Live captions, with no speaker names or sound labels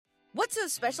What's so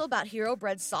special about Hero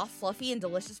Bread's soft, fluffy, and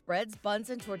delicious breads, buns,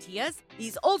 and tortillas?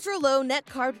 These ultra-low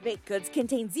net-carb baked goods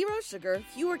contain zero sugar,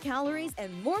 fewer calories,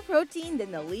 and more protein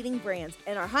than the leading brands,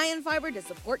 and are high in fiber to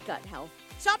support gut health.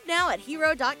 Shop now at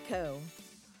hero.co.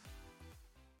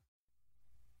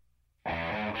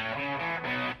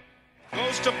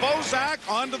 Goes to Bozak,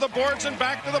 onto the boards and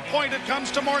back to the point. It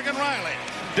comes to Morgan Riley.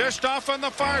 Dished off on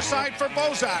the far side for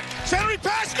Bozak. Centering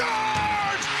pass,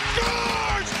 scores!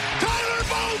 Scores! Tyler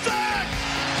Bozak!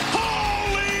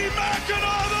 Holy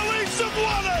Mackinac, the Leafs have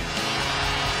won it!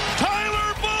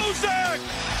 Tyler Bozak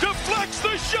deflects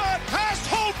the shot past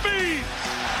Holtby.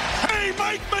 Hey,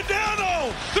 Mike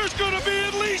Modano, there's going to be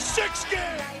at least 6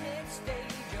 games.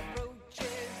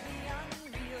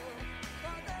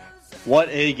 What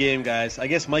a game, guys. I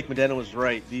guess Mike Modano was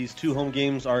right. These 2 home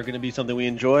games are going to be something we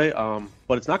enjoy,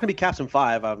 but it's not going to be Caps in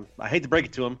 5. I hate to break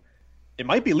it to him. It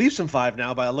might be Leafs in 5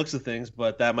 now by the looks of things,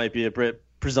 but that might be a bit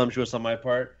presumptuous on my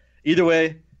part. Either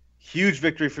way, huge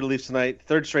victory for the Leafs tonight.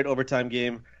 3rd straight overtime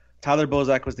game. Tyler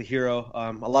Bozak was the hero.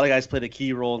 A lot of guys played a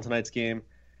key role in tonight's game.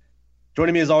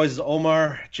 Joining me as always is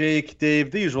Omar, Jake,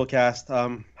 Dave, the usual cast.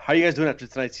 How are you guys doing after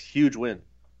tonight's huge win?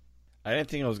 I didn't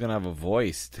think I was going to have a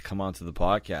voice to come onto the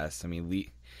podcast. I mean,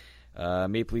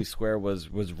 Maple Leaf Square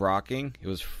was rocking. It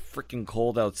was freaking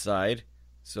cold outside.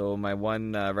 So my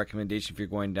one recommendation if you're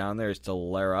going down there is to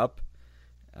layer up.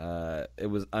 It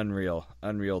was unreal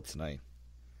tonight.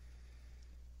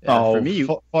 Yeah, for me,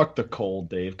 fuck the cold,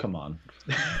 Dave. Come on.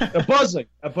 Buzzing.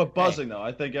 But buzzing, though.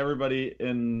 I think everybody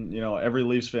in, every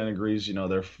Leafs fan agrees,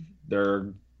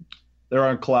 they're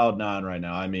on cloud 9 right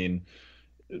now. I mean,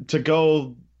 to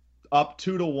go up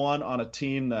 2-1 on a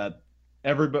team that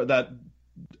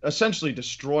essentially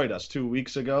destroyed us 2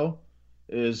 weeks ago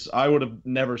I would have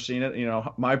never seen it.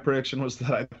 My prediction was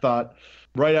that I thought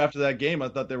right after that game, I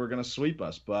thought they were going to sweep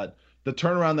us. But the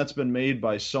turnaround that's been made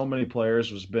by so many players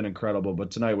has been incredible.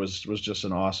 But tonight was just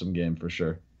an awesome game for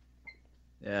sure.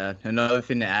 Yeah, another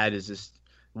thing to add is just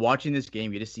watching this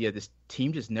game, you just see that this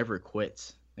team just never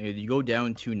quits. You go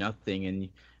down 2-0 and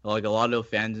like a lot of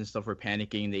fans and stuff were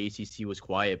panicking. The ACC was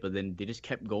quiet, but then they just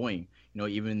kept going.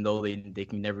 Even though they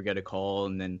can never get a call,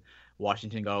 and then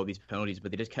Washington got all these penalties,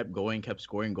 but they just kept going, kept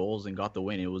scoring goals, and got the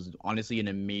win. It was honestly an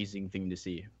amazing thing to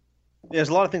see. Yeah, there's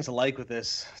a lot of things to like with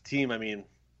this team. I mean,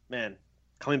 man,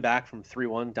 coming back from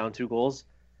 3-1 down 2 goals,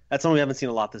 that's something we haven't seen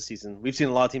a lot this season. We've seen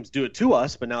a lot of teams do it to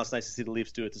us, but now it's nice to see the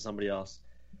Leafs do it to somebody else.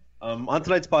 On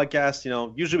tonight's podcast,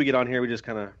 usually we get on here, we just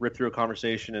kind of rip through a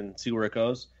conversation and see where it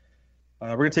goes.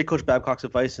 We're gonna take Coach Babcock's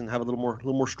advice and have a little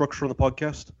more structure on the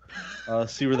podcast.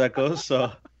 See where that goes.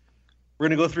 So we're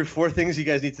gonna go through 4 things you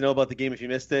guys need to know about the game if you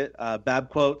missed it. Bab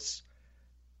quotes,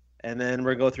 and then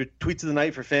we're gonna go through tweets of the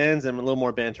night for fans and a little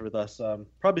more banter with us.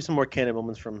 Probably some more candid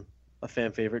moments from a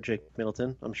fan favorite, Jake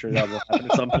Middleton. I'm sure that will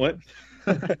happen at some point.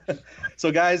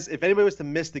 So, guys, if anybody was to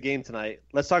miss the game tonight,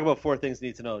 let's talk about 4 things you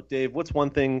need to know. Dave, what's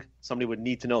one thing somebody would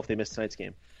need to know if they missed tonight's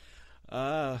game?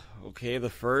 Okay,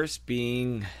 the first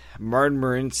being Martin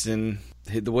Marincin.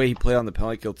 The way he played on the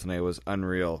penalty kill tonight was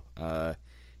unreal.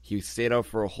 He stayed out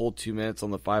for a whole 2 minutes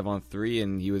on the 5-on-3,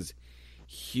 and he was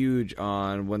huge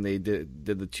on when they did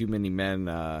the too many men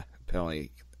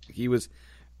penalty. He was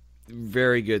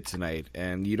very good tonight,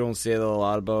 and you don't say that a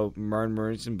lot about Martin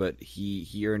Marincin, but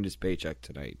he earned his paycheck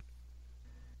tonight.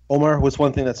 Omar, what's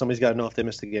one thing that somebody's got to know if they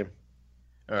missed the game?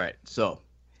 All right, so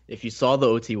if you saw the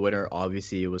OT winner,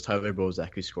 obviously it was Tyler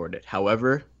Bozak who scored it.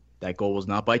 However, that goal was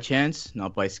not by chance,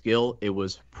 not by skill. It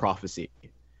was prophecy.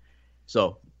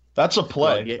 So that's a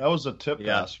play. That was a tip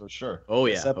pass for sure. Oh,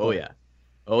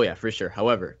 yeah, for sure.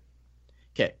 However,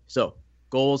 okay, so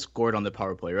goal scored on the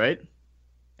power play, right?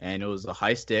 And it was a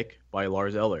high stick by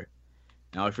Lars Eller.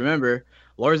 Now, if you remember,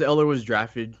 Lars Eller was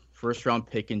drafted first-round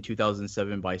pick in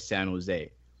 2007 by San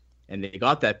Jose. And they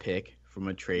got that pick from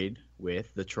a trade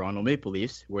with the Toronto Maple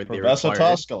Leafs, where they Vesa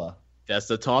Toskala.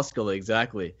 Vesa Toskala,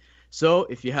 exactly. So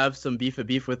if you have some beef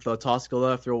with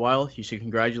Toskala after a while, you should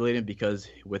congratulate him, because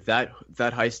with that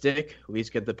high stick, Leafs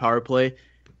get the power play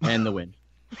and the win.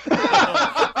 That's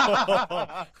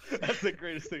the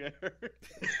greatest thing I heard.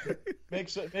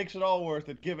 Makes it all worth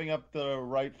it, giving up the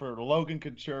right for Logan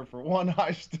Couture for one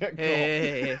high stick goal.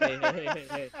 Hey,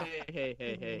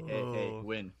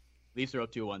 win. Leafs are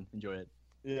up 2-1. Enjoy it.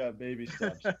 Yeah, baby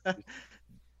steps.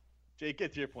 Jake,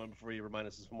 get to your point before you remind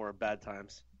us of some more bad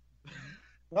times.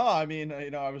 No, I mean,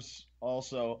 I was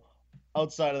also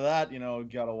outside of that,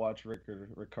 got to watch Rickard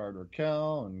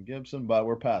Raquel and Gibson, but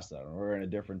we're past that. We're in a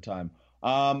different time.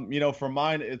 For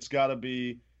mine, it's got to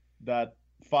be that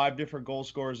 5 different goal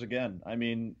scorers again. I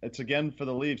mean, it's again for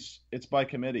the Leafs. It's by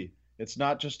committee. It's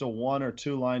not just a 1 or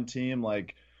 2 line team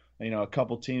like a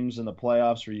couple teams in the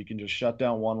playoffs where you can just shut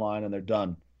down one line and they're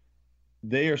done.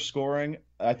 They are scoring.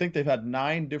 I think they've had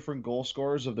 9 different goal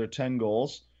scorers of their 10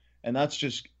 goals, and that's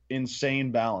just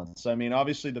insane balance. I mean,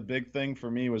 obviously the big thing for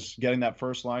me was getting that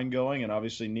first line going, and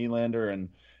obviously Nylander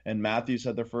and Matthews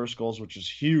had their first goals, which is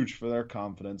huge for their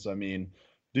confidence. I mean,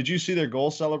 did you see their goal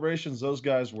celebrations? Those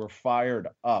guys were fired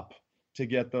up to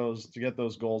get those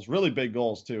goals, really big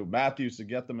goals too. Matthews to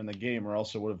get them in the game, or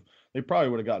else they probably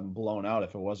would have gotten blown out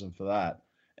if it wasn't for that.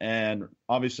 And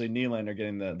obviously Nylander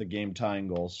getting the game tying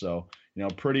goal. So,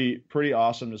 pretty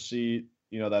awesome to see,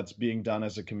 that's being done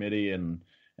as a committee, and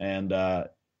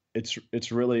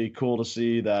it's really cool to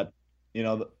see that,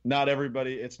 not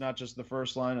everybody, it's not just the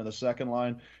first line or the second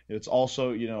line. It's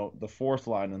also, the fourth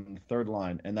line and the third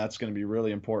line. And that's going to be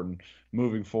really important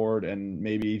moving forward and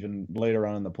maybe even later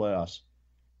on in the playoffs.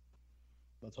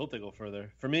 Let's hope they go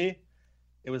further. For me,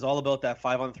 it was all about that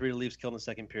 5-on-3 the Leafs killed in the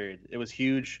second period. It was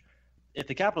huge. If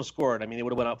the Capitals scored, I mean, they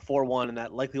would have went up 4-1, and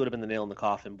that likely would have been the nail in the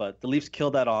coffin. But the Leafs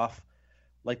killed that off.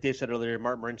 Like Dave said earlier,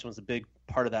 Martin Marincin was a big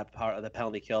part of that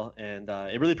penalty kill, and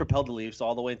it really propelled the Leafs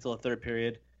all the way until the third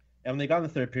period. And when they got in the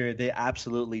third period, they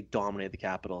absolutely dominated the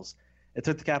Capitals. It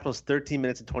took the Capitals 13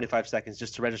 minutes and 25 seconds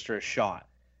just to register a shot.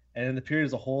 And in the period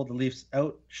as a whole, the Leafs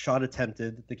outshot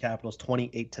attempted the Capitals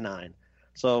 28-9.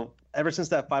 So ever since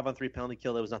that 5-on-3 penalty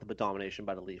kill, there was nothing but domination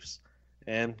by the Leafs.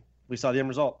 And we saw the end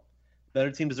result.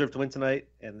 Better team deserved to win tonight,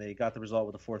 and they got the result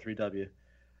with a 4-3 W.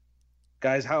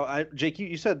 Guys, Jake,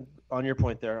 you said on your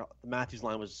point there, the Matthews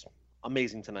line was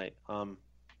amazing tonight.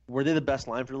 Were they the best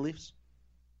line for the Leafs?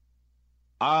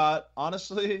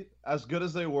 Honestly, as good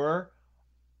as they were,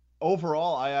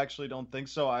 overall, I actually don't think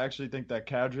so. I actually think that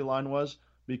Kadri line was,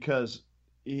 because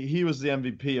he was the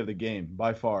MVP of the game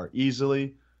by far,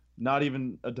 easily, not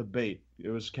even a debate. It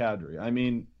was Kadri. I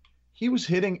mean, he was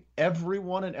hitting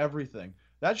everyone and everything.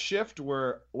 That shift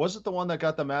was it the one that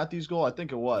got the Matthews goal? I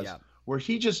think it was. Yeah. Where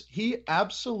he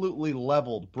absolutely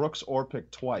leveled Brooks Orpik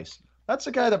twice. That's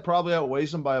a guy that probably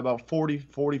outweighs him by about 40,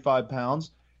 45 pounds,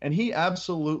 and he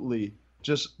absolutely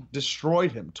just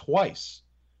destroyed him twice.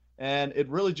 And it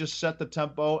really just set the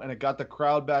tempo, and it got the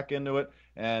crowd back into it,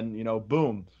 and,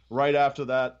 boom, right after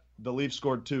that, the Leafs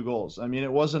scored 2 goals. I mean,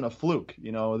 it wasn't a fluke,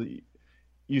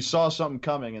 you saw something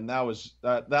coming, and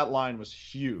that line was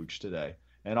huge today.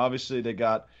 And obviously they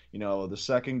got, the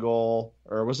second goal,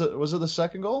 or was it the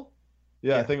second goal?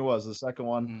 Yeah, I think it was the second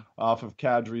one off of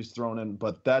Kadri's thrown in.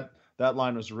 But that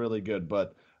line was really good.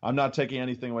 But I'm not taking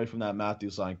anything away from that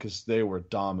Matthews line, because they were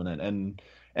dominant. And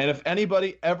if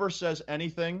anybody ever says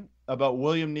anything about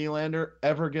William Nylander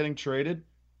ever getting traded,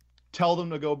 tell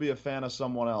them to go be a fan of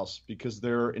someone else, because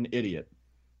they're an idiot.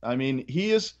 I mean,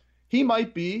 he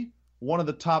might be one of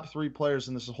the top 3 players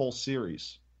in this whole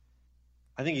series.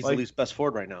 I think he's the Leafs' best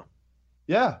forward right now.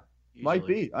 Yeah, easily. Might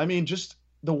be. I mean, just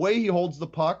the way he holds the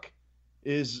puck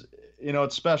is,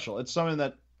 it's special. It's something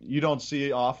that you don't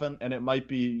see often, and it might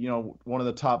be, one of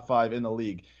the top 5 in the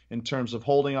league in terms of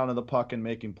holding onto the puck and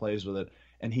making plays with it.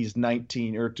 And he's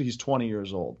 20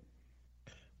 years old.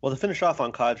 Well, to finish off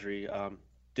on Kadri,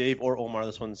 Dave or Omar,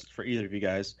 this one's for either of you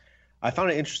guys. I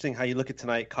found it interesting how you look at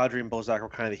tonight, Kadri and Bozak were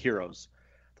kind of the heroes.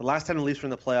 The last time the Leafs were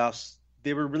in the playoffs,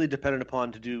 they were really dependent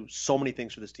upon to do so many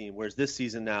things for this team, whereas this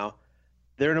season now,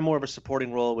 they're in a more of a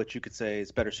supporting role, which you could say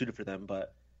is better suited for them.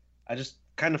 But I just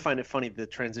kind of find it funny, the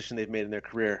transition they've made in their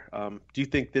career. Do you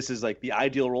think this is like the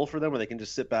ideal role for them, where they can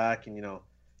just sit back and,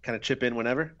 kind of chip in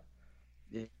whenever?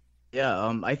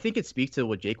 Yeah, I think it speaks to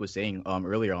what Jake was saying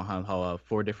earlier on how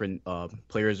 4 different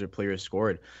players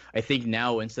scored. I think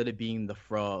now, instead of being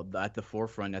at the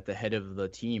forefront, at the head of the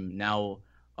team, now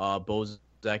Bozak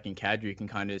and Kadri can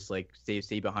kind of just like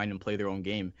stay behind and play their own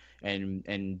game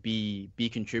and be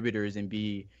contributors and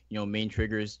be main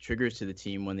triggers to the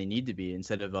team when they need to be,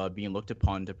 instead of being looked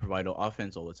upon to provide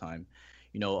offense all the time.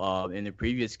 In the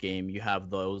previous game, you have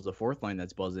the fourth line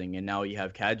that's buzzing, and now you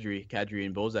have Kadri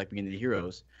and Bozak being the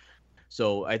heroes.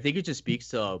 So I think it just speaks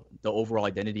to the overall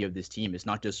identity of this team. It's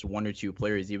not just 1 or 2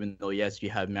 players, even though, yes, you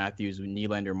have Matthews,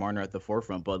 Nylander, Marner at the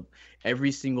forefront, but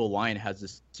every single line has a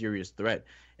serious threat,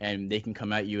 and they can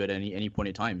come at you at any point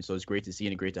in time. So it's great to see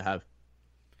and great to have.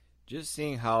 Just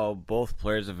seeing how both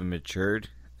players have matured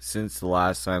since the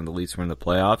last time the Leafs were in the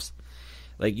playoffs.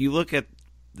 Like, you look at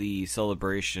the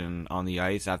celebration on the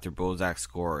ice after Bozak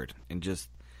scored, and just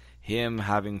him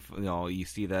having, you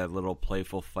see that little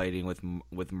playful fighting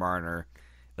with Marner.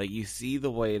 Like, you see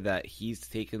the way that he's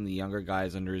taken the younger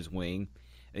guys under his wing,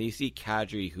 and you see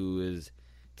Kadri, who is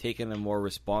taking a more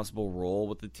responsible role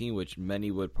with the team, which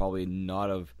many would probably not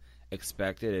have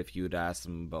expected if you had asked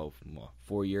him about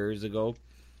 4 years ago.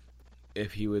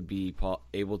 if he would be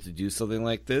able to do something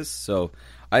like this. So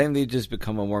I think they've just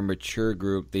become a more mature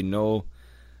group. They know,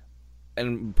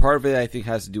 and part of it I think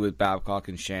has to do with Babcock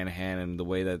and Shanahan and the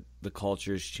way that the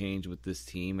culture has changed with this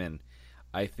team. And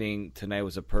I think tonight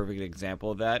was a perfect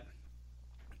example of that.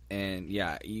 And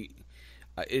yeah,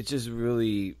 it's just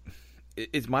really,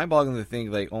 it's mind-boggling to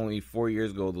think like only 4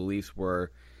 years ago the Leafs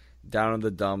were down in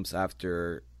the dumps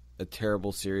after a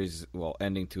terrible series, well,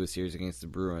 ending to a series against the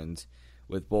Bruins,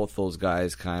 with both those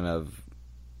guys kind of,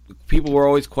 people were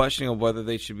always questioning of whether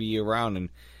they should be around and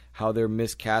how they're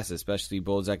miscast, especially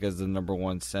Bozak as the number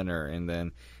one center, and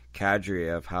then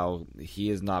Kadri of how he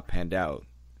is not panned out.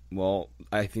 Well,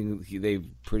 I think they've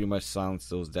pretty much silenced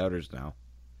those doubters now.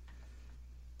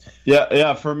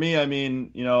 Yeah. For me, I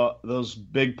mean, those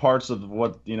big parts of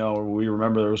what, we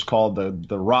remember it was called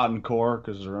the rotten core,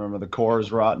 because remember the core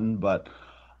is rotten. But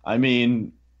I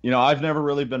mean, I've never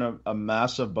really been a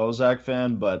massive Bozak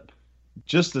fan, but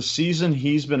just the season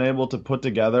he's been able to put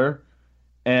together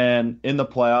and in the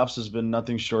playoffs has been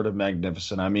nothing short of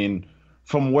magnificent. I mean,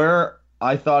 from where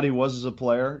I thought he was as a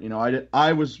player,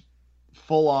 I was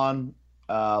full on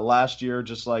last year,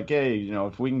 just like, hey,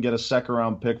 if we can get a second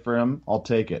round pick for him, I'll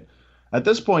take it. At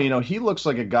this point, he looks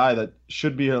like a guy that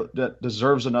that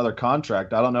deserves another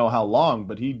contract. I don't know how long,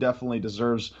 but he definitely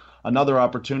deserves another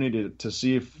opportunity to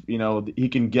see if he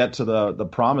can get to the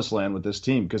promised land with this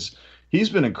team, because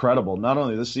he's been incredible not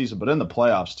only this season but in the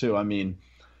playoffs too. I mean,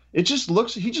 he just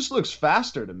looks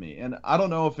faster to me, and I don't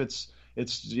know if it's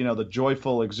the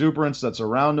joyful exuberance that's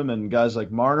around him and guys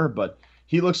like Marner, but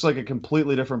he looks like a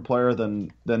completely different player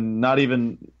than not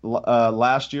even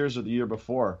last year's or the year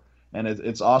before, and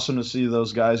it's awesome to see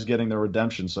those guys getting their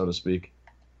redemption, so to speak.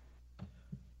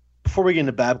 Before we get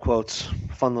into Bab quotes,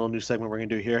 fun little new segment we're going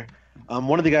to do here.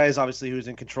 One of the guys, obviously, who's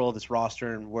in control of this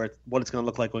roster and what it's going to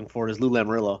look like going forward is Lou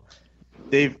Lamoriello.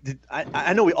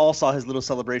 I know we all saw his little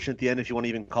celebration at the end, if you want to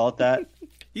even call it that.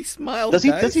 He smiled.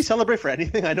 Does he celebrate for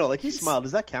anything? I know, like he smiled.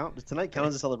 Does that count? Does tonight count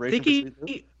as a celebration?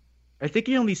 I think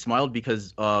he only smiled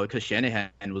because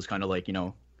Shanahan was kind of like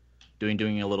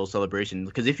doing a little celebration.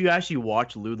 Because if you actually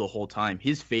watch Lou the whole time,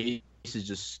 his face is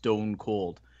just stone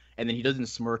cold. And then he doesn't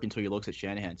smirk until he looks at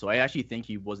Shanahan. So I actually think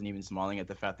he wasn't even smiling at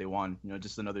the fact they won.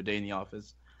 Just another day in the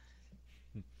office.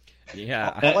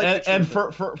 Yeah. And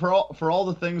for all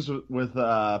the things with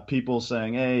people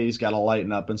saying, hey, he's got to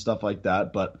lighten up and stuff like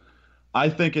that. But I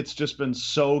think it's just been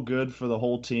so good for the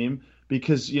whole team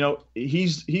because,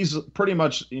 he's pretty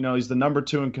much, he's the number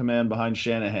 2 in command behind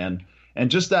Shanahan. And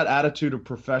just that attitude of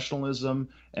professionalism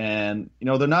and,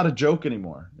 they're not a joke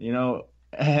anymore,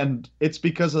 and it's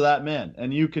because of that man.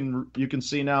 And you can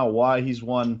see now why he's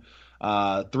won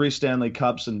 3 Stanley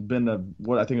Cups and been to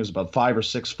what I think it was about 5 or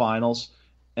 6 finals.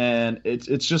 And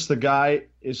it's just the guy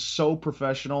is so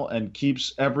professional and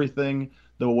keeps everything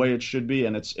the way it should be.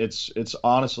 And it's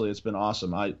honestly, it's been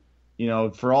awesome.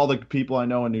 For all the people I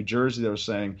know in New Jersey that were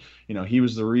saying, he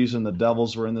was the reason the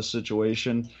Devils were in this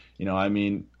situation. I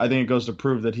think it goes to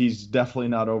prove that he's definitely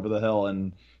not over the hill,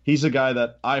 and he's a guy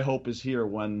that I hope is here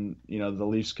when, the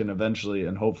Leafs can eventually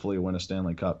and hopefully win a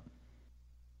Stanley Cup.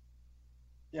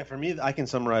 Yeah, for me, I can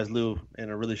summarize Lou in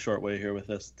a really short way here with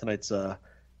this tonight's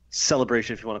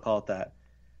celebration, if you want to call it that.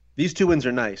 These 2 wins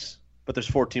are nice, but there's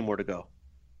 14 more to go.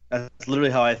 That's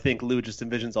literally how I think Lou just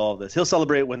envisions all of this. He'll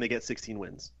celebrate when they get 16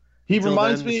 wins. He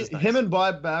reminds me, him and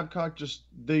Bob Babcock,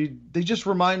 they just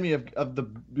remind me of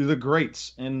the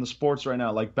greats in the sports right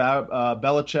now, like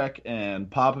Belichick and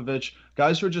Popovich,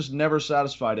 guys who are just never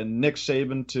satisfied, and Nick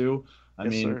Saban too. I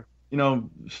mean, sir.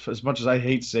 As much as I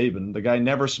hate Saban, the guy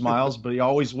never smiles, but he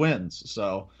always wins.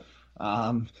 So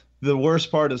the worst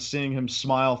part is seeing him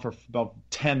smile for about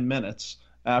 10 minutes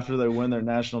after they win their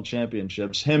national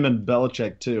championships, him and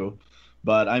Belichick too.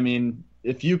 But I mean,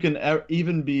 if you can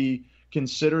even be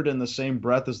considered in the same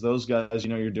breath as those guys,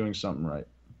 you're doing something right.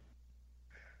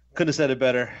 Couldn't have said it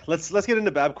better. Let's get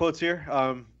into Bab quotes here.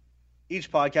 Each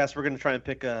podcast we're going to try and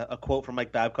pick a quote from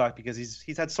Mike Babcock because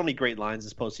he's had so many great lines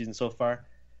this postseason so far.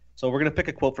 So we're going to pick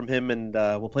a quote from him and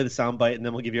we'll play the soundbite and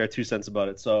then we'll give you our 2 cents about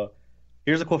it. So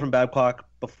here's a quote from Babcock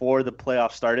before the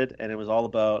playoffs started, and it was all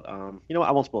about,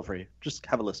 I won't spoil for you. Just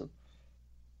have a listen.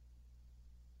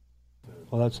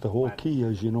 Well, that's the whole key,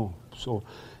 as you know. So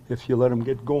if you let them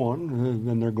get going,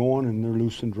 then they're going and they're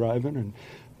loose and driving.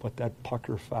 But that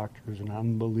pucker factor is an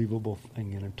unbelievable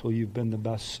thing. And until you've been the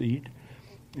best seed,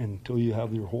 until you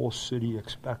have your whole city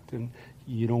expecting,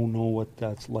 you don't know what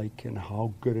that's like and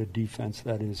how good a defense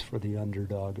that is for the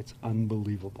underdog. It's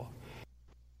unbelievable.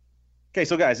 Okay,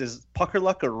 so guys, is pucker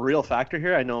luck a real factor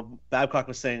here? I know Babcock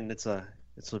was saying it's a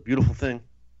beautiful thing.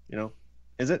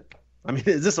 Is it? I mean,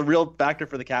 is this a real factor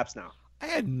for the Caps now? I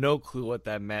had no clue what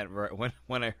that meant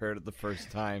when I heard it the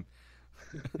first time.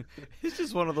 It's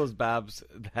just one of those Bab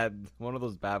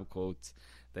quotes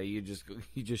that you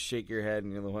just shake your head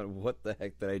and you're like, what the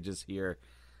heck did I just hear?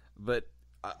 But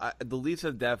the Leafs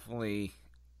have definitely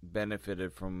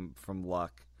benefited from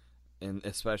luck, and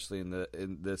especially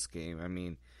in this game. I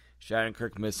mean,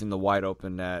 Shattenkirk missing the wide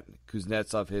open net,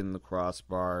 Kuznetsov hitting the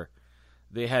crossbar.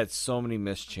 They had so many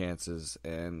missed chances,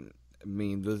 and I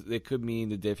mean, it could mean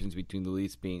the difference between the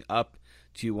Leafs being up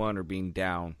 2-1 or being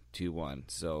down 2-1.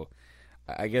 So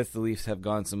I guess the Leafs have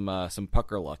gone some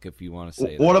pucker luck, if you want to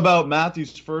say that. What about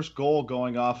Matthews' first goal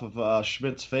going off of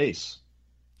Schmidt's face?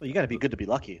 Well, you got to be good to be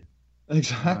lucky.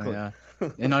 Exactly. Oh,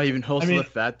 yeah. And not even the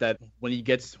fact that when he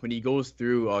goes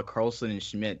through Karlsson and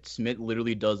Schmidt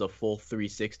literally does a full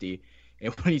 360,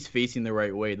 and when he's facing the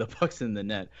right way, the puck's in the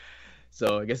net.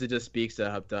 So I guess it just speaks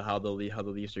to how the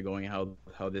Leafs are going,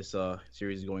 how this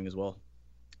series is going as well.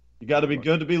 You got to be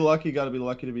good to be lucky. You got to be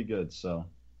lucky to be good. So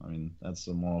I mean, that's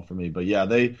the moral for me. But yeah,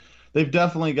 they've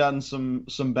definitely gotten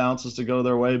some bounces to go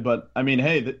their way. But I mean,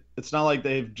 hey, it's not like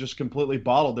they've just completely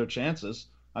bottled their chances.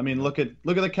 I mean, look at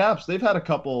the Caps. They've had a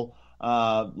couple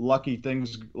lucky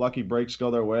breaks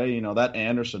go their way. You know, that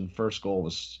Anderson first goal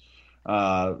was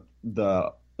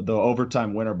the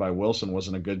overtime winner by Wilson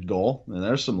wasn't a good goal, and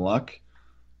there's some luck.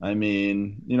 I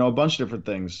mean, you know, a bunch of different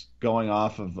things going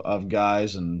off of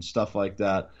guys and stuff like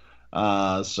that.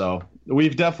 So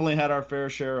we've definitely had our fair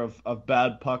share of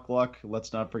bad puck luck.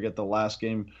 Let's not forget the last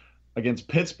game against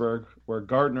Pittsburgh where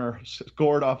Gardner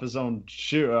scored off his own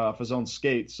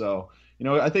skate. So, you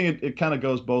know, I think it kind of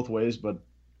goes both ways, but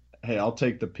hey, I'll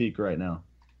take the peak right now.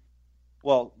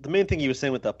 Well, the main thing he was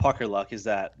saying with the pucker luck is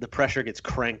that the pressure gets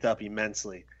cranked up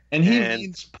immensely. And he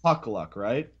means puck luck,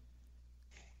 right?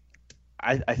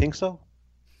 I think so.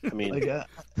 I mean,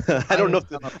 I don't know.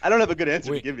 I don't have a good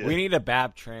answer to give you. We need a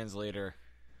Bab translator.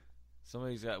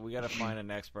 We got to find an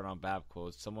expert on Bab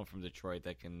quotes. Someone from Detroit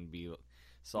that can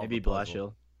solve. Maybe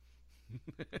Blashill.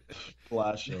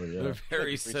 Blashill, yeah. They're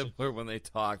very similar when they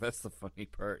talk. That's the funny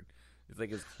part. It's like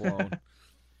his clone.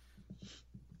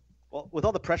 Well, with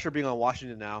all the pressure being on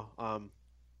Washington now,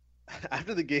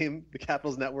 after the game, the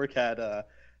Capitals Network had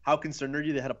how concerned are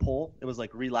you? They had a poll. It was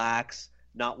like relax,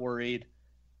 not worried,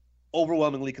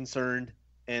 overwhelmingly concerned,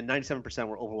 and 97%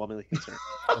 were overwhelmingly concerned.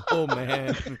 Oh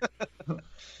man!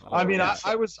 I mean,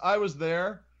 I was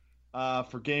there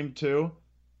for Game 2.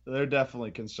 They're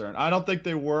definitely concerned. I don't think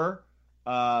they were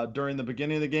during the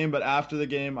beginning of the game, but after the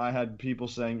game, I had people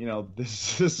saying, you know,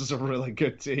 this is a really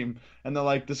good team, and they're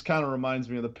like, this kind of reminds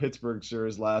me of the Pittsburgh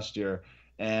series last year.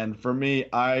 And for me,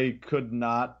 I could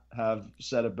not have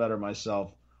said it better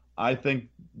myself. I think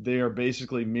they are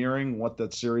basically mirroring what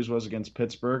that series was against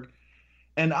Pittsburgh.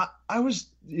 And I was,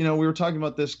 you know, we were talking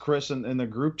about this, Chris, in the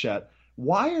group chat.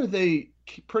 Why are they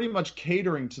pretty much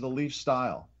catering to the Leaf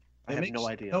style? I have no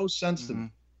idea. No sense to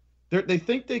me. They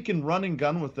think they can run and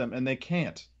gun with them, and they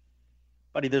can't.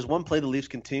 Buddy, there's one play the Leafs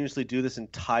continuously do this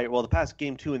the past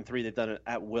Game 2 and 3, they've done it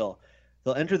at will.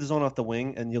 They'll enter the zone off the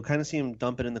wing, and you'll kind of see them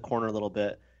dump it in the corner a little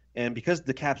bit. And because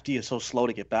the Caps D is so slow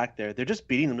to get back there, they're just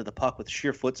beating them to the puck with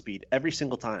sheer foot speed every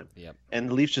single time. Yep. And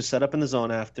the Leafs just set up in the zone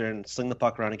after and sling the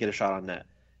puck around and get a shot on net.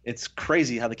 It's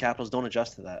crazy how the Capitals don't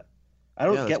adjust to that. I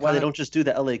don't get why they don't just do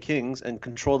the LA Kings and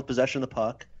control the possession of the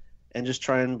puck and just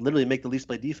try and literally make the Leafs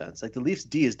play defense. Like, the Leafs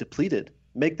D is depleted.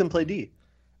 Make them play D.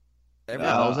 It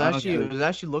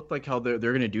actually looked like how they're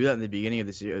going to do that in the beginning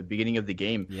of the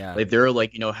game. Yeah, like they're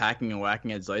like, you know, hacking and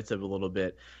whacking at Zaitsev a little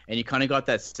bit, and you kind of got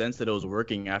that sense that it was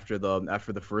working after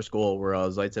the first goal where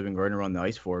Zaitsev and Gardner were on the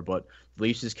ice for, but the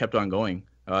Leafs just kept on going.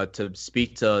 To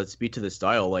speak to the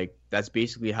style, like that's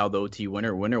basically how the OT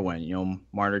winner went. You know,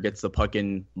 Marner gets the puck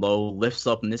in low, lifts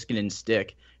up Niskanen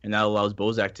stick, and that allows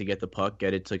Bozak to get the puck,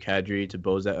 get it to Kadri, to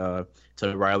Bozak,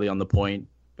 to Riley on the point.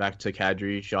 Back to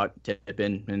Kadri, shot, tip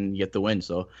in, and get the win.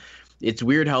 So it's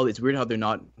weird how they're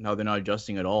not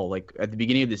adjusting at all. Like at the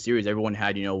beginning of the series, everyone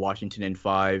had, you know, Washington in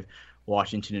 5,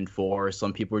 Washington in 4.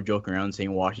 Some people were joking around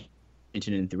saying Washington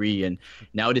in 3, and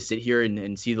now to sit here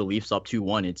and see the Leafs up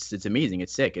 2-1, it's amazing.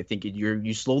 It's sick. I think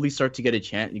you slowly start to get a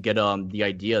chance, get the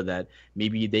idea that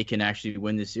maybe they can actually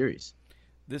win this series.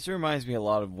 This reminds me a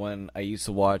lot of when I used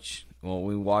to watch. Well,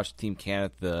 we watched Team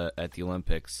Canada at the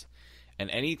Olympics. And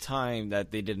any time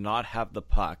that they did not have the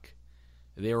puck,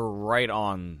 they were right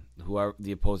on whoever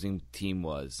the opposing team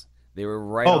was. They were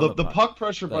right on the puck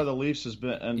pressure by the Leafs has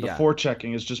been, and the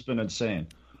forechecking has just been insane.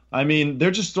 I mean, they're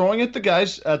just throwing at the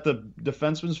guys at the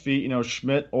defenseman's feet. You know,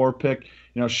 Schmidt, Orpik,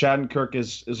 you know, Shattenkirk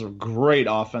is a great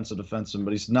offensive defenseman,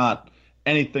 but he's not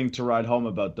anything to write home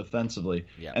about defensively.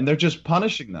 Yeah. And they're just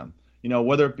punishing them. You know,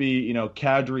 whether it be, you know,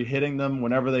 Kadri hitting them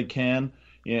whenever they can,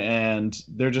 and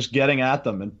they're just getting at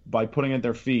them and by putting at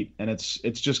their feet, and it's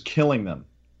just killing them.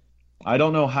 I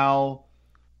don't know how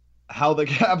the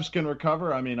Caps can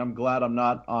recover. I mean, I'm glad I'm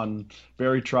not on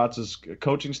Barry Trotz's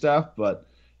coaching staff, but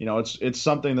it's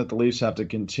something that the Leafs have to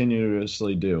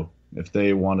continuously do if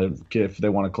they want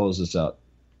to close this out.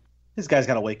 These guys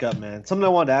got to wake up, man. Something I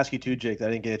wanted to ask you too, Jake, that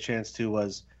I didn't get a chance to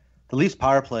was the Leafs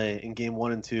power play in game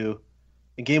 1 and 2.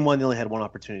 In game 1, they only had one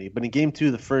opportunity, but in game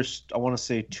 2, the first, I want to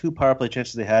say, 2 power play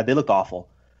chances they had, they looked awful.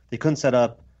 They couldn't set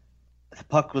up. The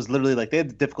puck was literally they had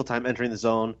a difficult time entering the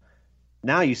zone.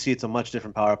 Now you see it's a much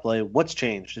different power play. What's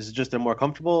changed? Is it just they're more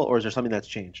comfortable, or is there something that's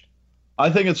changed? I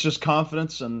think it's just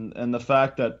confidence and the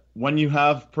fact that when you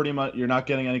have pretty much you're not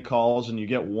getting any calls and you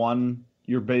get one,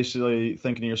 you're basically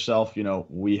thinking to yourself,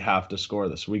 we have to score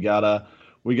this. We gotta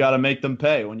make them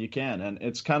pay when you can, and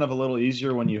it's kind of a little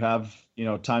easier when you have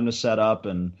time to set up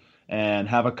and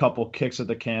have a couple kicks at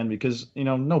the can because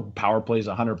no power play is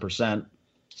 100%.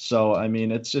 So I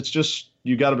mean it's just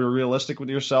you got to be realistic with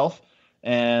yourself.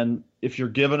 And if you're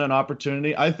given an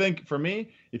opportunity, I think for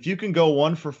me, if you can go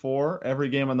 1 for 4 every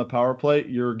game on the power play,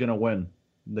 you're going to win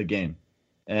the game.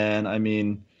 And I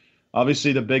mean,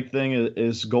 obviously the big thing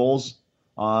is goals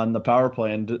on the power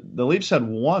play. And the Leafs had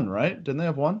 1, right? Didn't they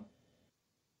have 1?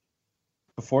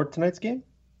 Before tonight's game?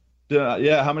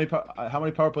 Yeah. How many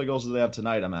power play goals do they have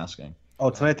tonight? I'm asking. Oh,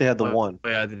 tonight they had the 1.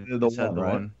 Yeah, they had the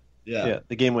one. Yeah,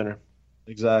 the game winner.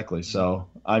 Exactly. So,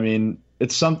 I mean,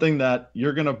 it's something that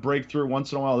you're going to break through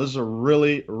once in a while. This is a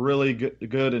really, really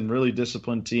good and really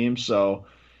disciplined team. So,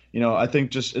 I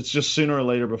think it's just sooner or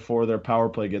later before their power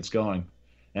play gets going,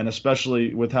 and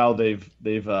especially with how they've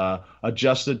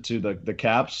adjusted to the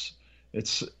Caps,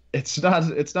 it's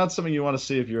not something you want to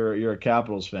see if you're a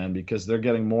Capitals fan because they're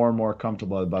getting more and more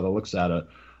comfortable by the looks at it.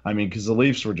 I mean, because the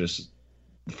Leafs were just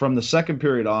from the second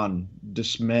period on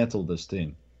dismantled this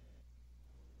team.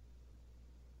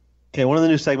 Okay, one of the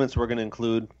new segments we're going to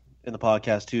include in the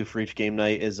podcast, too, for each game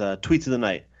night is Tweets of the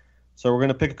Night. So we're going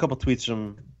to pick a couple tweets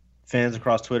from fans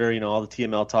across Twitter, all the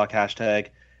TML Talk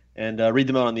hashtag, and read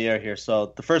them out on the air here.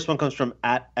 So the first one comes from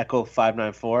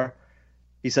 @Echo594.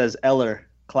 He says, Eller,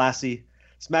 classy,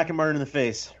 smacking Martin in the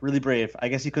face, really brave. I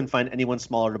guess he couldn't find anyone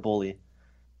smaller to bully.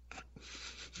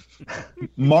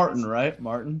 Martin, right?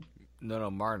 Martin?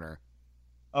 No, Marner.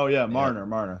 Oh, yeah,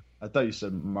 Marner. I thought you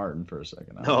said Martin for a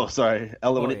second. No, sorry.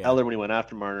 Eller when he went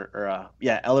after Marner.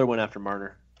 Eller went after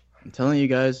Marner. I'm telling you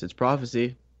guys, it's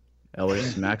prophecy. Eller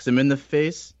smacks him in the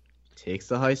face, takes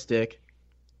the high stick,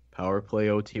 power play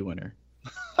OT winner.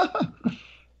 I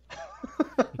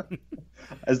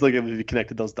was looking if you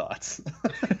connected those dots.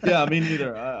 Yeah, me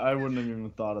neither. I wouldn't have even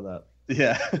thought of that.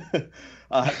 Yeah.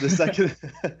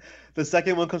 The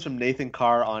second one comes from Nathan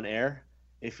Carr on air.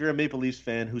 If you're a Maple Leafs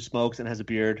fan who smokes and has a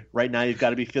beard, right now you've got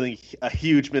to be feeling a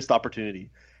huge missed opportunity.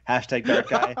 Hashtag Dark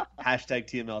Guy, hashtag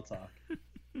TML Talk.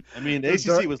 I mean, the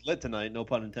ACC was lit tonight, no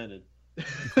pun intended.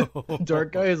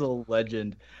 Dark Guy is a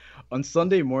legend. On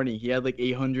Sunday morning, he had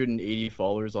 880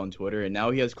 followers on Twitter, and now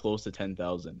he has close to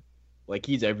 10,000.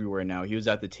 He's everywhere now. He was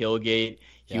at the tailgate.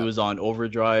 He was on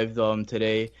Overdrive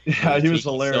today. Yeah, he was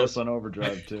hilarious on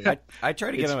Overdrive too. I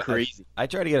tried to get him. Crazy. I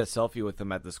tried to get a selfie with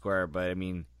him at the Square, but I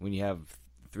mean, when you have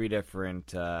 3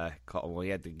 different, he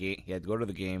had to go to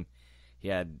the game. He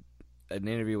had an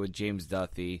interview with James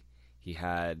Duthie. He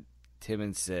had Tim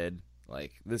and Sid.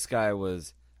 This guy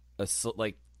was the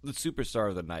superstar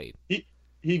of the night.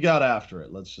 He got after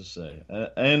it. Let's just say,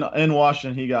 in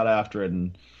Washington, he got after it,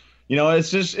 and it's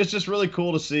just really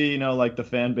cool to see the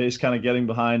fan base kind of getting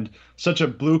behind such a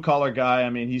blue collar guy. I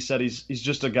mean, he said he's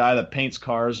just a guy that paints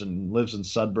cars and lives in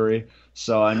Sudbury.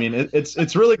 So I mean,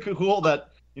 it's really cool that.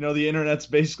 The internet's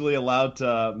basically allowed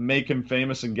to make him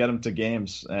famous and get him to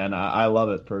games, and I love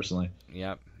it personally.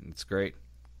 Yep, it's great.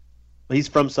 He's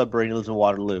from Sudbury and he lives in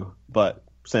Waterloo, but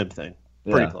same thing.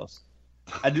 Pretty close.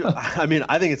 I mean,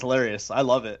 I think it's hilarious. I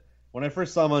love it. When I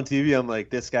first saw him on TV, I'm like,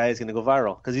 this guy is going to go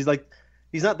viral. Because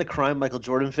he's not the crime Michael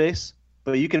Jordan face,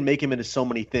 but you can make him into so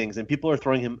many things, and people are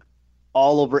throwing him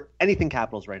all over anything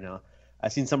Capitals right now.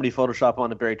 I've seen somebody Photoshop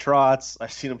on a Barry Trotz.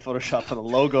 I've seen him Photoshop on the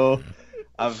logo.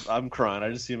 I'm crying. I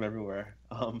just see him everywhere.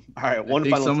 All right, one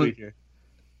final tweet here.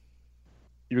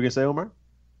 You were gonna say, Omar?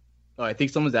 Oh, I think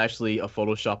someone's actually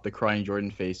photoshopped the crying Jordan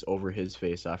face over his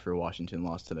face after Washington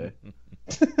lost today.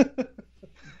 The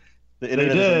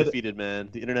internet is undefeated, man.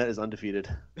 The internet is undefeated.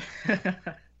 All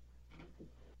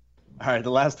right, the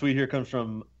last tweet here comes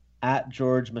from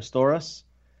 @George Mastoras.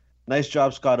 Nice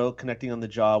job, Scott Oak, connecting on the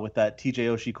jaw with that TJ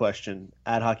Oshie question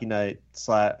at Hockey Night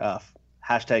 #hashtag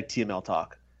TML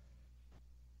Talk.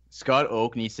 Scott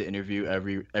Oak needs to interview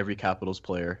every Capitals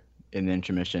player in the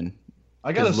intermission.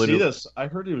 I gotta see this. I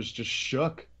heard he was just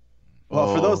shook.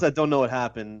 Well, for those that don't know what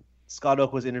happened, Scott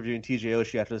Oak was interviewing TJ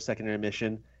Oshie after the second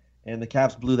intermission, and the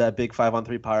Caps blew that big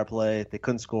 5-on-3 power play. They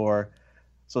couldn't score.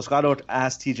 So Scott Oak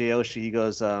asked TJ Oshie, he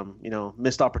goes,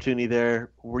 missed opportunity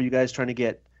there. Were you guys trying to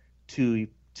get too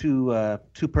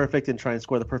perfect and try and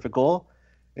score the perfect goal?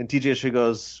 And TJ Oshie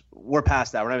goes, we're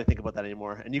past that. We're not even thinking about that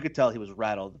anymore. And you could tell he was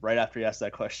rattled right after he asked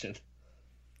that question.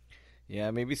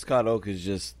 Yeah, maybe Scott Oak is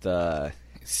just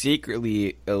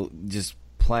secretly just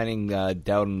planting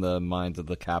doubt in the minds of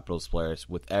the Capitals players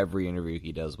with every interview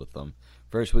he does with them.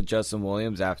 First with Justin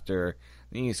Williams after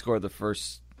I think he scored the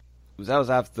first. That was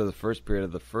after the first period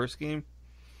of the first game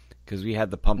because we had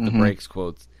the pump the brakes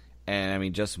quotes, and I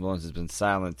mean Justin Williams has been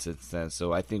silent since then.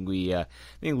 So I think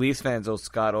Leafs fans owe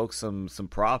Scott Oak some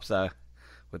props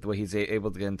with the way he's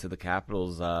able to get into the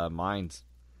Capitals' minds.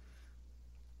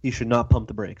 He should not pump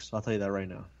the brakes. I'll tell you that right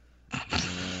now.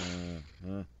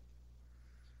 You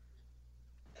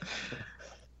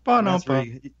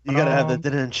gotta have the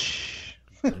didn't.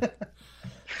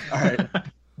 All right.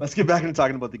 Let's get back into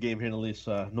talking about the game here in the Leafs.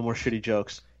 No more shitty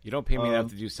jokes. You don't pay me enough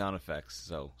to do sound effects,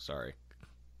 so sorry.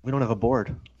 We don't have a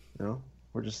board. We're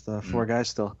just four guys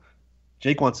still.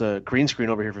 Jake wants a green screen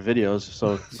over here for videos,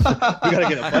 so we gotta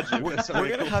get a budget.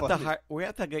 We're gonna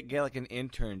have to get like an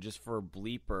intern just for a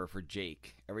bleeper for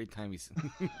Jake every time he's.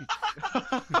 Dude,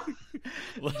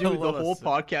 the whole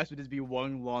podcast would just be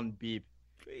one long beep.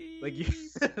 Like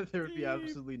there would be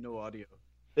absolutely no audio.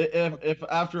 If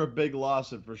after a big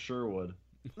loss, it for sure would.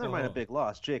 Never mind a big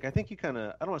loss, Jake. I think you kind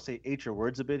of, I don't want to say ate your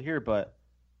words a bit here, but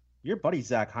your buddy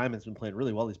Zach Hyman's been playing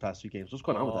really well these past 2 games. What's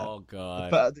going on with that? Oh,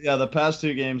 God. The past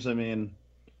 2 games, I mean,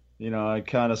 I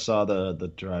kind of saw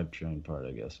the drivetrain part,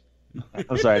 I guess.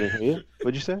 I'm sorry, I didn't hear you.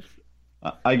 What'd you say?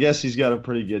 I guess he's got a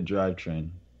pretty good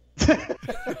drivetrain.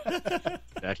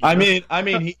 I mean,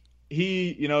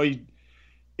 he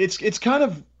it's kind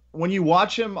of, when you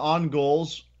watch him on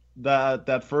goals,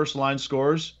 that first line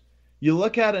scores, you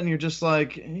look at it and you're just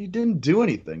like, he didn't do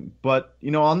anything. But,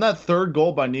 on that third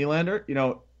goal by Nylander,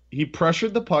 he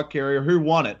pressured the puck carrier who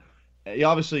won it. He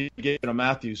obviously gave it to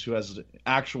Matthews, who has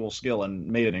actual skill and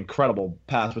made an incredible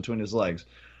pass between his legs.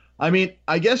 I mean,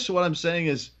 I guess what I'm saying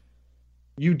is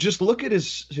you just look at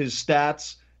his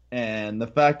stats and the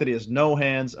fact that he has no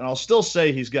hands, and I'll still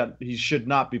say he should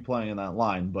not be playing in that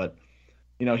line, but,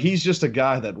 he's just a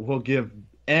guy that will give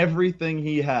everything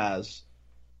he has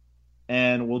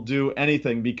and will do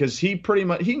anything because he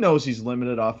knows he's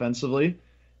limited offensively.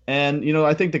 And,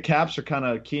 I think the Caps are kind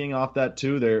of keying off that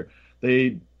too.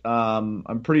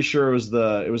 I'm pretty sure it was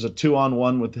a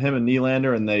 2-on-1 with him and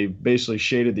Nylander, and they basically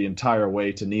shaded the entire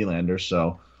way to Nylander.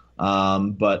 So,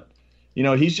 but,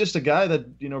 he's just a guy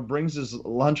that, brings his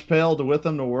lunch pail with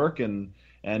him to work, and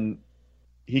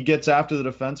he gets after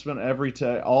the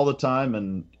defenseman all the time,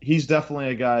 and he's definitely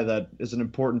a guy that is an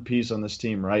important piece on this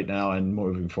team right now and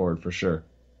moving forward for sure.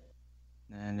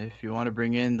 And if you want to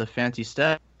bring in the fancy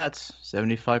stats,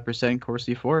 75%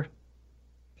 Corsi 4.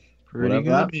 Whatever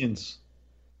that means.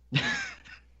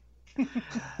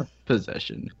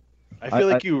 Possession. I feel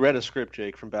like you read a script,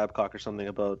 Jake, from Babcock or something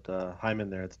about Hyman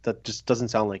there. That just doesn't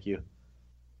sound like you.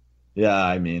 Yeah,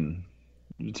 I mean,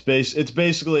 it's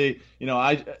basically,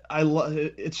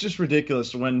 it's just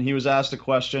ridiculous when he was asked a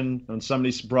question and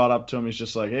somebody brought up to him, he's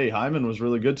just like, hey, Hyman was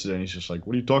really good today. And he's just like,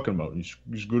 what are you talking about?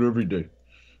 He's good every day.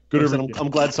 I'm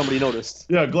glad somebody noticed.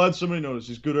 Yeah, glad somebody noticed.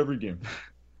 He's good every game.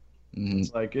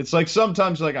 Mm-hmm. It's like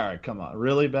sometimes all right, come on,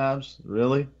 really, Babs,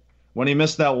 really? When he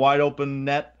missed that wide open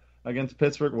net against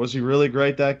Pittsburgh, was he really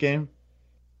great that game?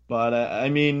 But I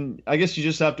mean, I guess you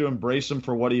just have to embrace him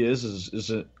for what he is.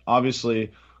 Is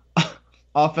obviously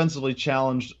offensively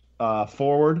challenged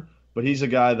forward, but he's a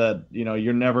guy that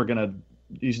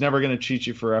he's never gonna cheat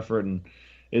you for effort, and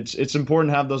it's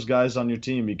important to have those guys on your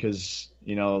team because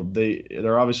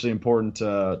they're obviously important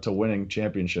to winning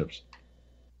championships.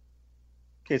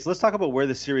 Okay, so let's talk about where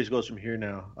the series goes from here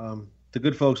now. The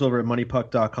good folks over at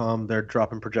MoneyPuck.com, they're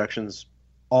dropping projections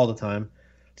all the time.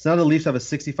 So now the Leafs have a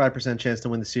 65% chance to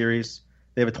win the series.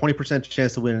 They have a 20%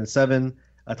 chance to win in 7,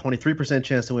 a 23%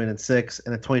 chance to win in 6,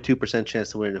 and a 22%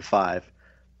 chance to win in 5.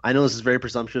 I know this is very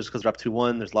presumptuous because they're up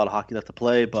 2-1. There's a lot of hockey left to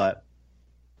play, but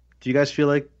do you guys feel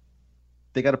like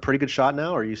they got a pretty good shot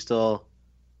now, or you still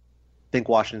think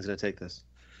Washington's going to take this?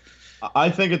 I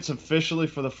think it's officially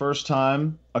for the first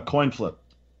time a coin flip.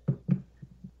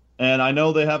 And I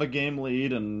know they have a game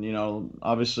lead, and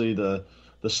obviously the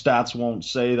stats won't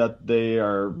say that they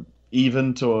are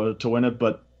even to win it,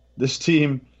 but this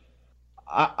team,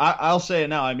 I'll say it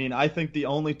now. I mean, I think the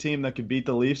only team that could beat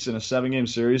the Leafs in a 7-game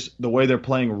series, the way they're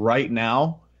playing right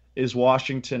now, is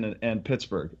Washington and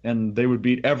Pittsburgh, and they would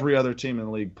beat every other team in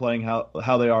the league playing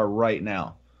how they are right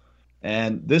now.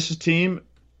 And this team,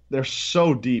 they're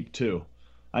so deep too.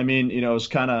 I mean, it's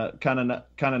kind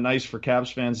of nice for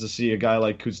Caps fans to see a guy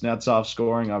like Kuznetsov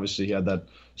scoring. Obviously, he had that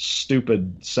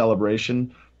stupid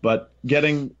celebration, but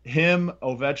getting him,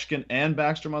 Ovechkin, and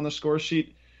Backstrom on the score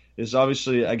sheet is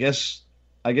obviously, I guess,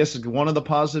 one of the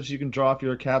positives you can draw if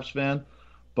you're a Caps fan.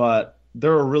 But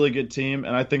they're a really good team,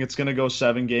 and I think it's going to go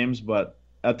 7 games. But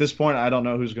at this point, I don't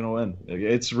know who's going to win.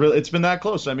 It's been that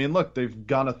close. I mean, look, they've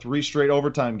gone to 3 straight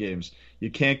overtime games.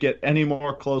 You can't get any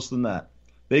more close than that.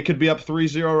 They could be up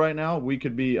 3-0 right now. We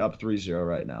could be up 3-0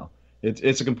 right now.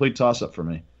 It's a complete toss-up for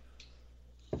me.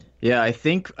 Yeah, I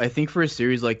think for a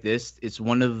series like this, it's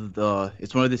one of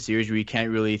the series where you can't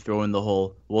really throw in the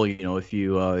whole, well, if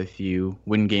you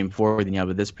win game 4, then you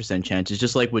have this % chance. It's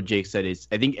just like what Jake said.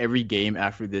 I think every game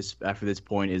after this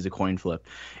point is a coin flip,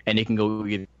 and it can go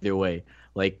either way.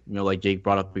 Like Jake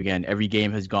brought up again, every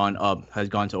game has gone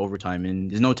to overtime, and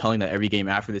there's no telling that every game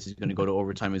after this is going to go to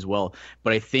overtime as well.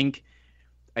 But I think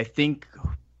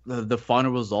the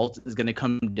final result is going to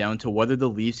come down to whether the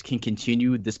Leafs can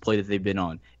continue this play that they've been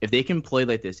on. If they can play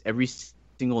like this every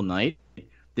single night,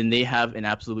 then they have an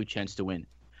absolute chance to win.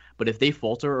 But if they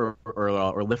falter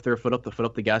or lift their foot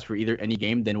up the gas for either any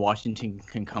game, then Washington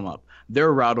can come up.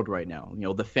 They're rattled right now.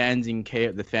 The fans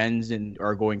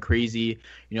are going crazy.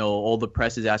 All the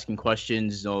press is asking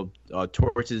questions.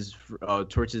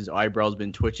 Torch's eyebrows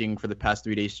been twitching for the past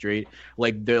 3 days straight.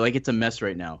 It's a mess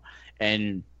right now.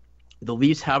 And the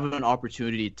Leafs have an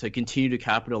opportunity to continue to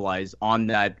capitalize on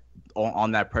that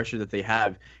pressure that they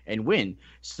have and win.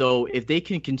 So if they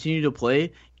can continue to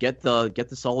play, get the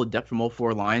solid depth from all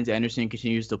 4 lines, Anderson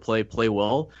continues to play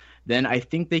well, then I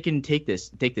think they can take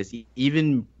this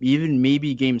even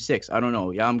maybe game 6. I don't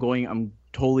know. Yeah, I'm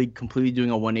totally completely doing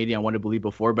a 180 on what I believed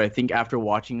before, but I think after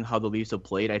watching how the Leafs have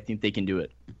played, I think they can do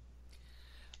it.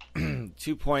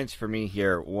 2 points for me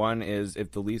here. One is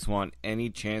if the Leafs want any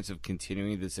chance of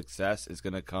continuing the success, it's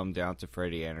going to come down to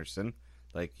Freddie Anderson,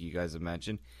 like you guys have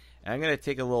mentioned. And I'm going to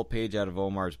take a little page out of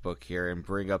Omar's book here and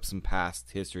bring up some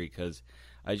past history, because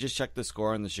I just checked the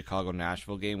score in the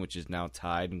Chicago-Nashville game, which is now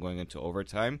tied and going into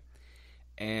overtime.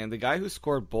 And the guy who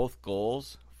scored both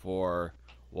goals for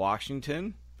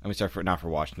Washington, not for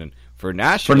Washington, for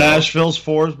Nashville. For Nashville's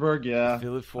Forsberg, yeah.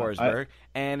 Philip Forsberg.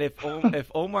 And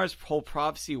if Omar's whole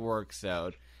prophecy works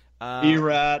out,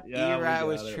 Erat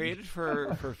was traded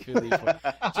for Philly.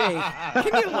 Jake,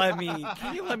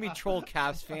 can you let me troll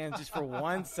Caps fans just for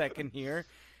 1 second here?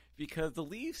 Because the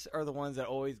Leafs are the ones that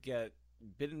always get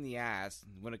bit in the ass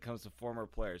when it comes to former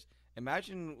players.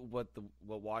 Imagine what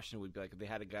Washington would be like if they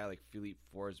had a guy like Philip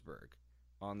Forsberg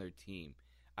on their team.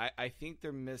 I think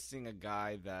they're missing a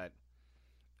guy that,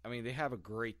 I mean, they have a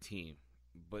great team,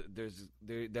 but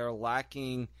they're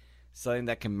lacking something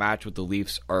that can match what the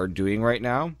Leafs are doing right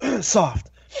now.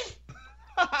 Soft.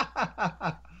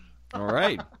 All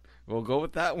right. We'll go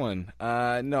with that one.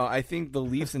 No, I think the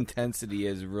Leafs' intensity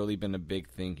has really been a big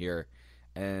thing here,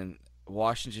 and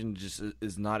Washington just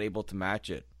is not able to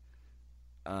match it.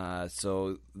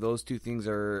 So those 2 things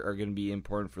are going to be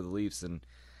important for the Leafs, and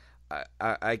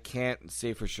I can't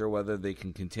say for sure whether they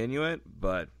can continue it,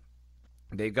 but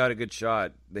they've got a good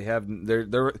shot.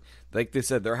 They're like they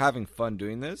said, they're having fun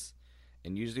doing this,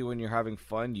 and usually when you're having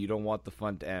fun, you don't want the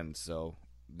fun to end. So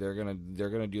they're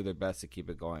gonna do their best to keep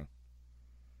it going.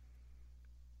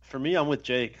 For me, I'm with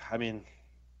Jake. I mean,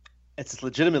 it's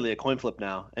legitimately a coin flip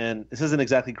now, and this isn't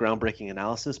exactly groundbreaking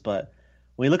analysis, but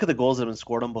when you look at the goals that have been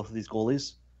scored on both of these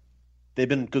goalies, they've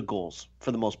been good goals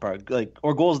for the most part,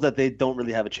 or goals that they don't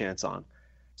really have a chance on.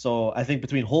 So I think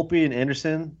between Holtby and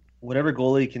Anderson, whatever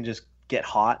goalie can just get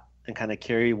hot and kind of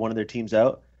carry one of their teams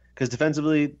out, because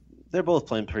defensively they're both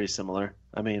playing pretty similar.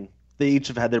 I mean, they each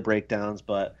have had their breakdowns,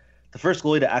 but the first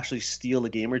goalie to actually steal a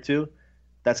game or 2,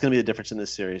 that's going to be the difference in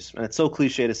this series. And it's so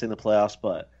cliche to say in the playoffs,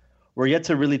 but we're yet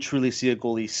to really truly see a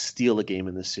goalie steal a game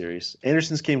in this series.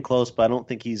 Anderson's came close, but I don't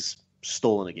think he's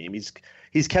stolen a game.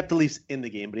 He's kept the Leafs in the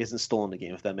game, but he hasn't stolen the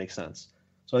game, if that makes sense.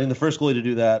 So I think the first goalie to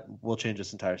do that will change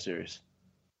this entire series.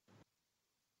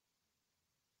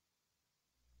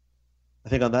 I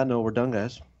think on that note, we're done,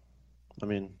 guys. I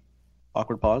mean,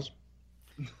 awkward pause.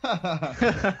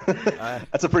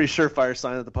 That's a pretty surefire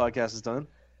sign that the podcast is done.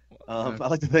 I'd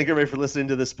like to thank everybody for listening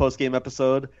to this post-game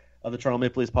episode of the Toronto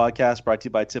Maple Leafs podcast, brought to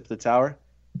you by Tip of the Tower.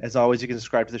 As always, you can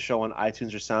subscribe to the show on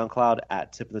iTunes or SoundCloud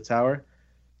at Tip of the Tower.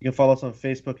 You can follow us on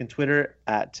Facebook and Twitter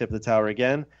at Tip of the Tower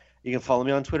again. You can follow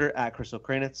me on Twitter at Chris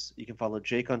O'Kranitz. You can follow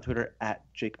Jake on Twitter at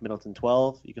Jake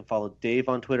Middleton12. You can follow Dave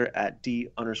on Twitter at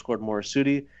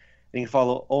D_Morisuti. And you can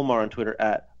follow Omar on Twitter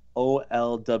at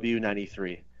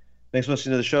OLW93. Thanks for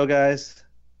listening to the show, guys.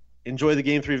 Enjoy the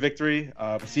Game 3 victory.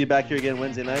 See you back here again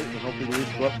Wednesday night, and hopefully the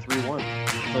Leafs go up 3-1.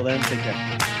 Until then, take care.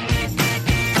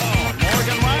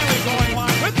 Morgan Riley going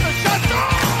wide with the shot.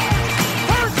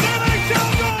 First NHL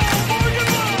goal, Morgan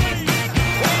Riley.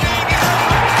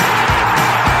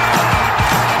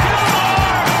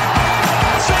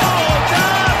 Gilmore,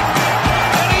 done,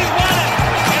 and he's won it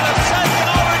in a second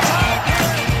overtime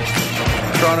period.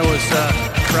 Toronto is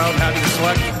proud, happy to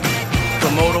select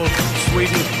from Modo,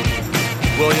 Sweden,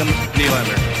 William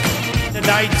Nylander. The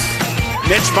Knights,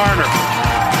 Mitch Marner.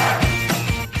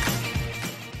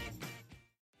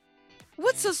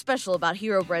 What's so special about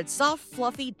Hero Bread's soft,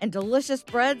 fluffy, and delicious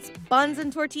breads, buns,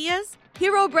 and tortillas?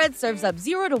 Hero Bread serves up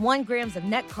 0 to 1 grams of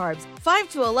net carbs, 5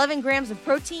 to 11 grams of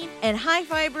protein, and high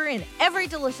fiber in every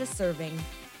delicious serving.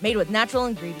 Made with natural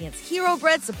ingredients, Hero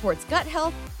Bread supports gut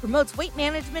health, promotes weight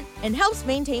management, and helps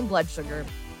maintain blood sugar.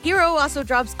 Hero also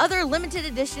drops other limited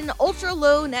edition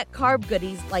ultra-low net carb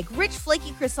goodies like rich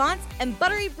flaky croissants and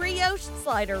buttery brioche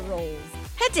slider rolls.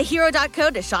 Head to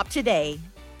hero.co to shop today.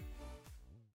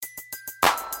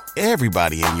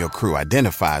 Everybody in your crew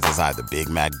identifies as either Big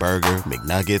Mac Burger,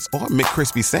 McNuggets, or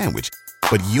McCrispy Sandwich.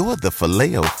 But you're the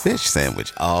Filet-O-Fish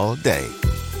Sandwich all day.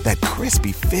 That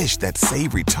crispy fish, that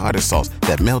savory tartar sauce,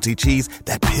 that melty cheese,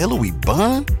 that pillowy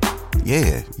bun.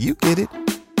 Yeah, you get it.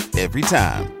 Every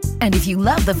time. And if you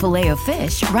love the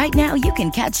Filet-O-Fish, right now you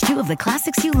can catch 2 of the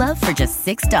classics you love for just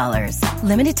 $6.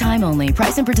 Limited time only.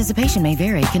 Price and participation may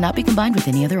vary. Cannot be combined with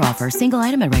any other offer. Single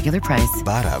item at regular price.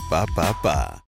 Ba-da-ba-ba-ba.